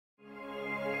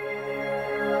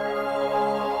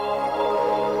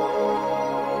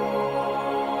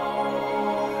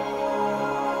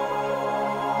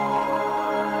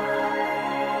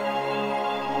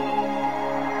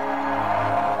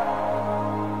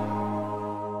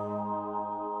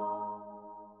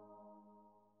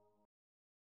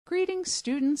Greetings,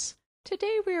 students!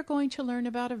 Today we are going to learn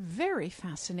about a very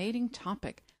fascinating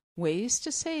topic, ways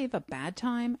to save a bad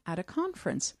time at a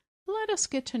conference. Let us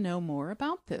get to know more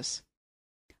about this.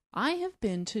 I have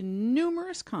been to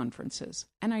numerous conferences,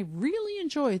 and I really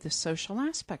enjoy the social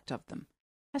aspect of them.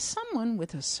 As someone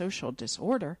with a social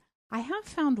disorder, I have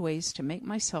found ways to make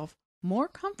myself more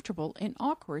comfortable in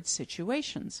awkward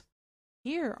situations.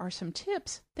 Here are some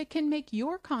tips that can make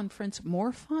your conference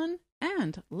more fun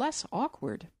and less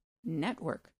awkward.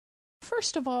 Network.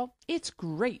 First of all, it's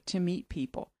great to meet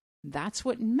people. That's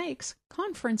what makes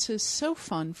conferences so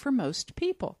fun for most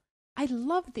people. I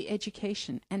love the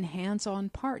education and hands-on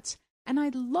parts, and I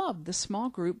love the small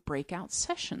group breakout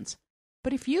sessions.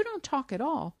 But if you don't talk at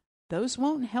all, those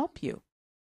won't help you.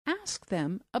 Ask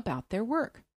them about their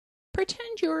work.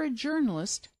 Pretend you're a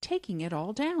journalist taking it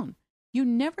all down. You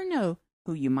never know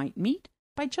who you might meet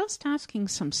by just asking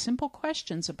some simple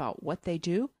questions about what they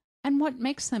do and what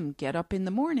makes them get up in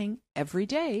the morning every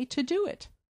day to do it.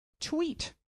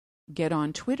 Tweet. Get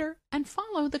on Twitter and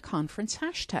follow the conference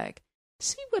hashtag.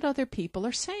 See what other people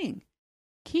are saying.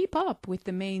 Keep up with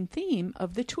the main theme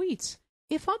of the tweets.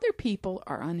 If other people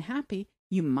are unhappy,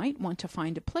 you might want to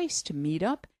find a place to meet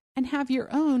up and have your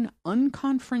own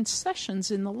unconference sessions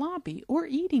in the lobby or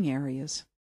eating areas.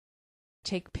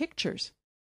 Take pictures.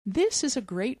 This is a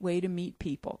great way to meet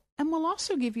people and will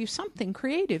also give you something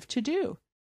creative to do.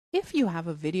 If you have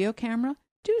a video camera,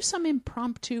 do some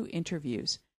impromptu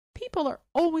interviews. People are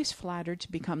always flattered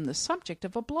to become the subject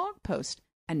of a blog post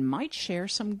and might share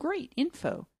some great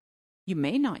info. You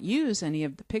may not use any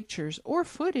of the pictures or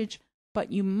footage,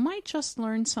 but you might just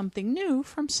learn something new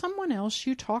from someone else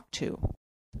you talk to.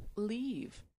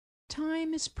 Leave.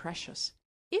 Time is precious.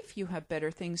 If you have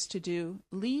better things to do,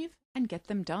 leave and get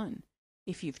them done.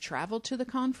 If you've traveled to the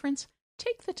conference,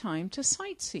 take the time to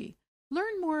sightsee.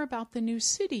 Learn more about the new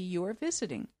city you are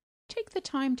visiting. Take the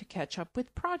time to catch up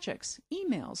with projects,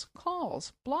 emails,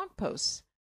 calls, blog posts.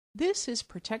 This is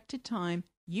protected time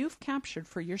you've captured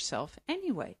for yourself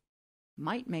anyway.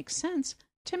 Might make sense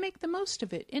to make the most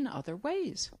of it in other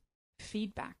ways.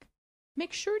 Feedback.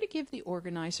 Make sure to give the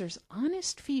organizers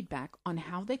honest feedback on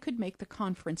how they could make the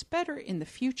conference better in the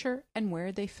future and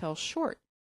where they fell short.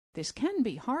 This can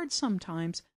be hard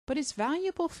sometimes, but it's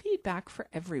valuable feedback for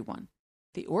everyone.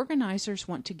 The organizers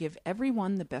want to give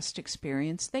everyone the best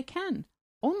experience they can.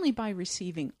 Only by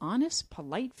receiving honest,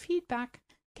 polite feedback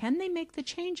can they make the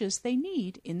changes they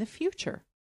need in the future.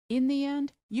 In the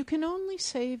end, you can only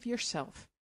save yourself.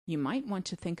 You might want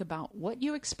to think about what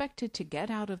you expected to get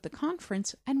out of the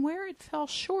conference and where it fell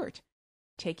short.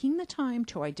 Taking the time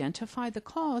to identify the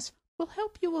cause will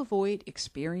help you avoid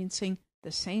experiencing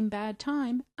the same bad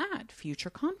time at future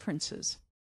conferences.